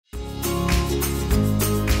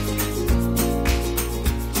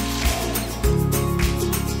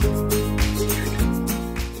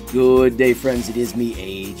Good day, friends. It is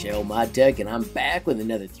me, HLModTech, and I'm back with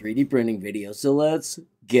another 3D printing video. So let's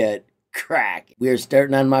get cracking. We are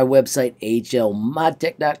starting on my website,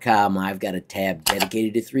 HLModTech.com. I've got a tab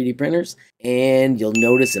dedicated to 3D printers, and you'll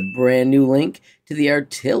notice a brand new link to the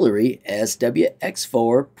Artillery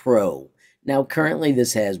SW-X4 Pro. Now, currently,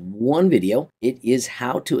 this has one video. It is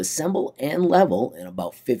how to assemble and level in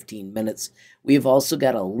about 15 minutes. We have also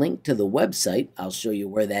got a link to the website. I'll show you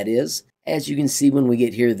where that is. As you can see when we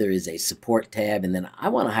get here, there is a support tab, and then I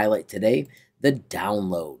want to highlight today the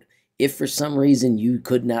download. If for some reason you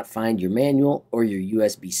could not find your manual or your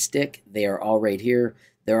USB stick, they are all right here.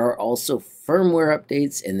 There are also firmware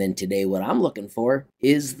updates, and then today what I'm looking for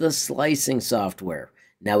is the slicing software.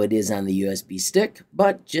 Now it is on the USB stick,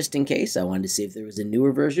 but just in case, I wanted to see if there was a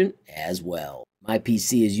newer version as well. My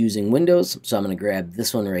PC is using Windows, so I'm going to grab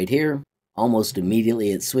this one right here. Almost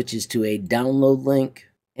immediately it switches to a download link,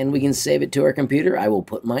 and we can save it to our computer. I will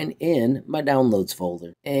put mine in my downloads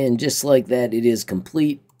folder. And just like that, it is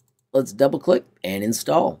complete. Let's double click and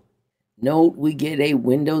install. Note we get a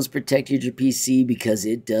Windows protected your PC because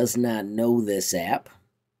it does not know this app.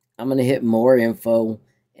 I'm going to hit more info,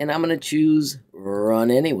 and I'm going to choose run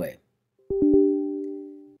anyway.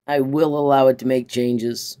 I will allow it to make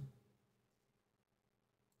changes.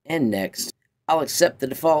 And next, I'll accept the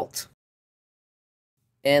default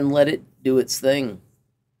and let it do its thing.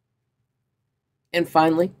 And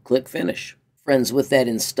finally, click finish. Friends, with that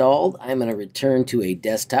installed, I'm going to return to a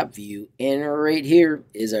desktop view, and right here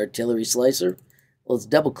is Artillery Slicer. Let's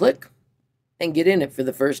double click and get in it for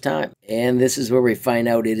the first time. And this is where we find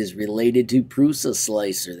out it is related to Prusa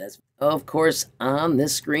Slicer. That's, of course, on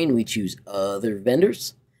this screen we choose other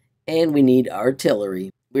vendors, and we need Artillery.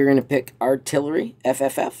 We're going to pick Artillery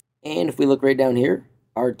FFF, and if we look right down here,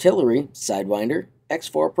 Artillery Sidewinder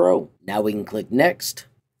X4 Pro. Now we can click next.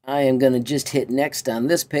 I am going to just hit next on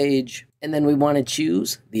this page, and then we want to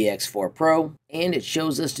choose the X4 Pro, and it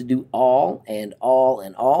shows us to do all and all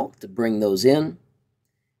and all to bring those in.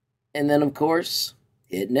 And then, of course,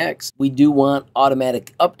 hit next. We do want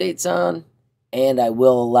automatic updates on, and I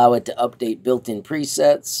will allow it to update built-in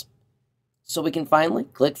presets, so we can finally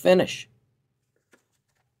click finish.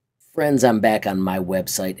 Friends, I'm back on my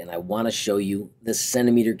website, and I want to show you the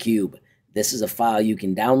centimeter cube. This is a file you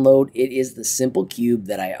can download. It is the simple cube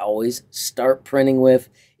that I always start printing with.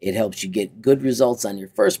 It helps you get good results on your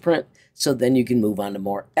first print, so then you can move on to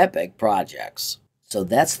more epic projects. So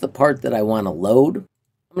that's the part that I want to load.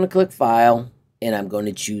 I'm going to click File, and I'm going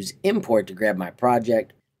to choose Import to grab my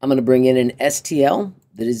project. I'm going to bring in an STL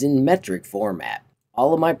that is in metric format.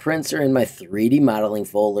 All of my prints are in my 3D modeling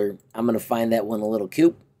folder. I'm going to find that one a little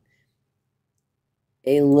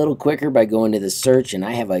quicker by going to the search, and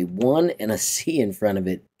I have a 1 and a C in front of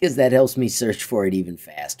it because that helps me search for it even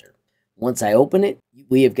faster. Once I open it,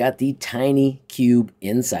 we have got the tiny cube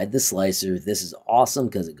inside the slicer. This is awesome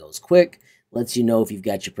because it goes quick, lets you know if you've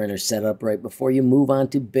got your printer set up right before you move on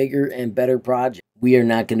to bigger and better projects. We are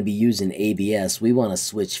not going to be using ABS. We want to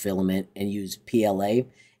switch filament and use PLA,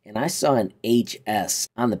 and I saw an HS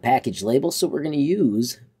on the package label, so we're going to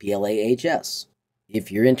use PLA HS. If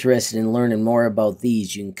you're interested in learning more about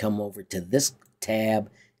these, you can come over to this tab,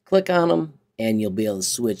 click on them, and you'll be able to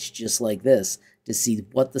switch just like this to see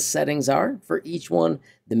what the settings are for each one.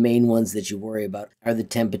 The main ones that you worry about are the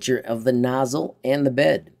temperature of the nozzle and the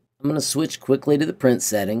bed. I'm going to switch quickly to the print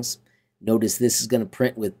settings. Notice this is going to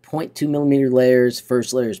print with 0.2 millimeter layers.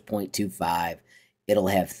 First layer is 0.25. It'll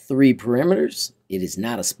have 3 perimeters. It is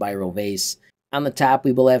not a spiral vase. On the top,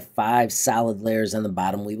 we will have 5 solid layers. On the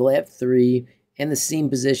bottom, we will have 3. And the seam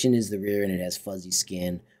position is the rear, and it has fuzzy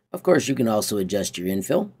skin. Of course, you can also adjust your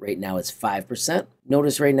infill. Right now it's 5%.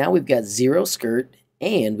 Notice right now we've got 0 skirt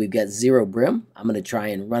and we've got 0 brim. I'm going to try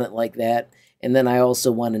and run it like that. And then I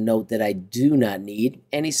also want to note that I do not need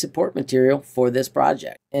any support material for this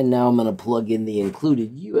project. And now I'm going to plug in the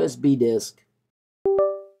included USB disk.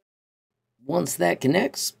 Once that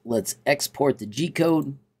connects, let's export the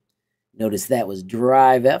G-code. Notice that was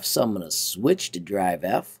drive F, so I'm going to switch to drive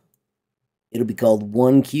F. It'll be called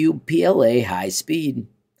 1Cube PLA High Speed.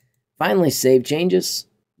 Finally, save changes.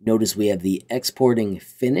 Notice we have the exporting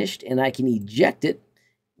finished, and I can eject it.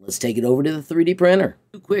 Let's take it over to the 3D printer.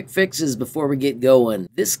 2 quick fixes before we get going.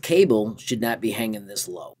 This cable should not be hanging this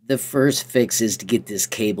low. The first fix is to get this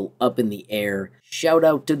cable up in the air. Shout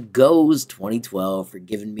out to Goes 2012 for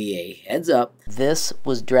giving me a heads up. This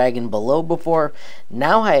was dragging below before.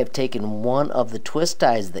 Now I have taken one of the twist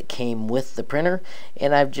ties that came with the printer,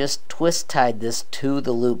 and I've just twist tied this to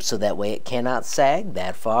the loop so that way it cannot sag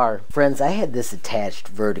that far. Friends, I had this attached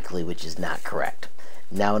vertically, which is not correct.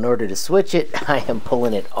 Now in order to switch it, I am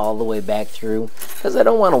pulling it all the way back through because I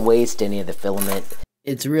don't want to waste any of the filament.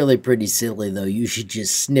 It's really pretty silly though, you should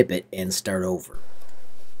just snip it and start over.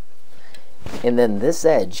 And then this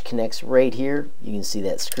edge connects right here. You can see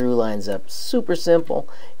that screw lines up super simple,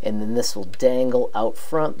 and then this will dangle out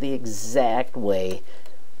front the exact way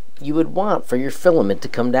you would want for your filament to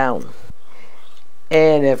come down.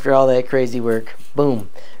 And after all that crazy work, boom,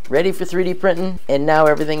 ready for 3D printing, and now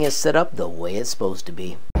everything is set up the way it's supposed to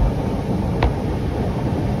be.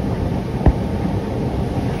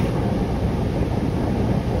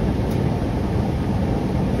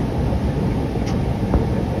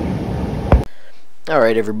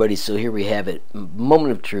 Alright everybody, so here we have it.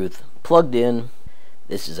 Moment of truth. Plugged in.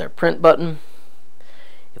 This is our print button.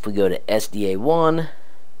 If we go to SDA1,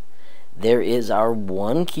 there is our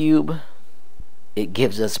one cube. It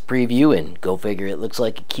gives us a preview, and go figure, it looks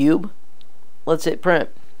like a cube. Let's hit print.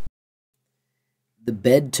 The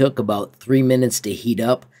bed took about 3 minutes to heat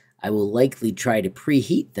up. I will likely try to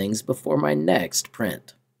preheat things before my next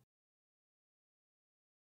print.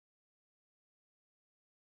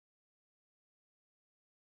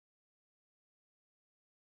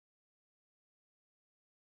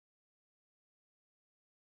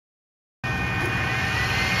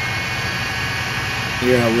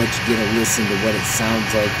 Here I'll let you get a listen to what it sounds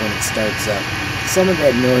like when it starts up. Some of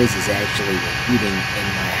that noise is actually the heating in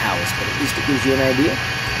my house, but at least it gives you an idea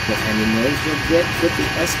what kind of noise you'll get with the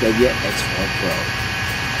SW-X4 Pro.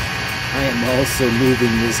 I am also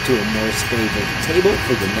moving this to a more stable table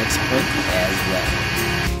for the next print as well.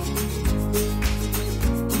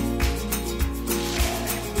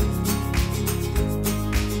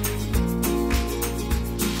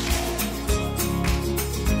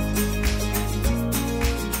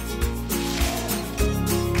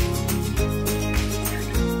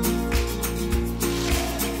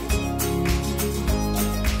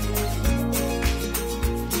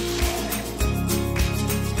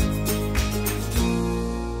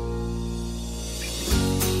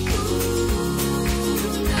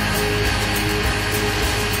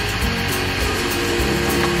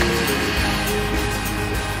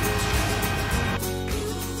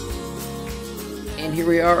 And here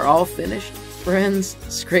we are, all finished. Friends,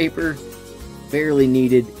 scraper, barely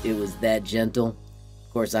needed. It was that gentle.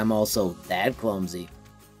 Of course, I'm also that clumsy.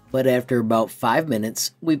 But after about 5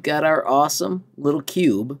 minutes, we've got our awesome little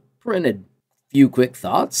cube printed. Few quick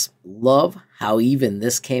thoughts. Love how even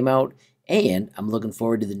this came out. And I'm looking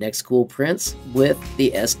forward to the next cool prints with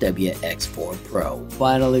the SW-X4 Pro.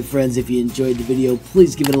 Finally, friends, if you enjoyed the video,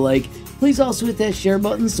 please give it a like. Please also hit that share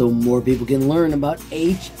button so more people can learn about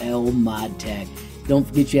HLModTech. Don't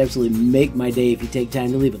forget, you absolutely make my day if you take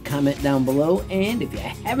time to leave a comment down below. And if you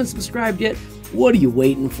haven't subscribed yet, what are you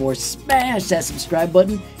waiting for? Smash that subscribe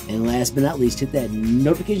button. And last but not least, hit that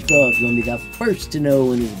notification bell if you want to be the first to know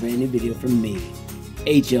when there's a brand new video from me,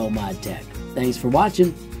 HLModTech. Thanks for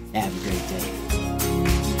watching. Have a great day.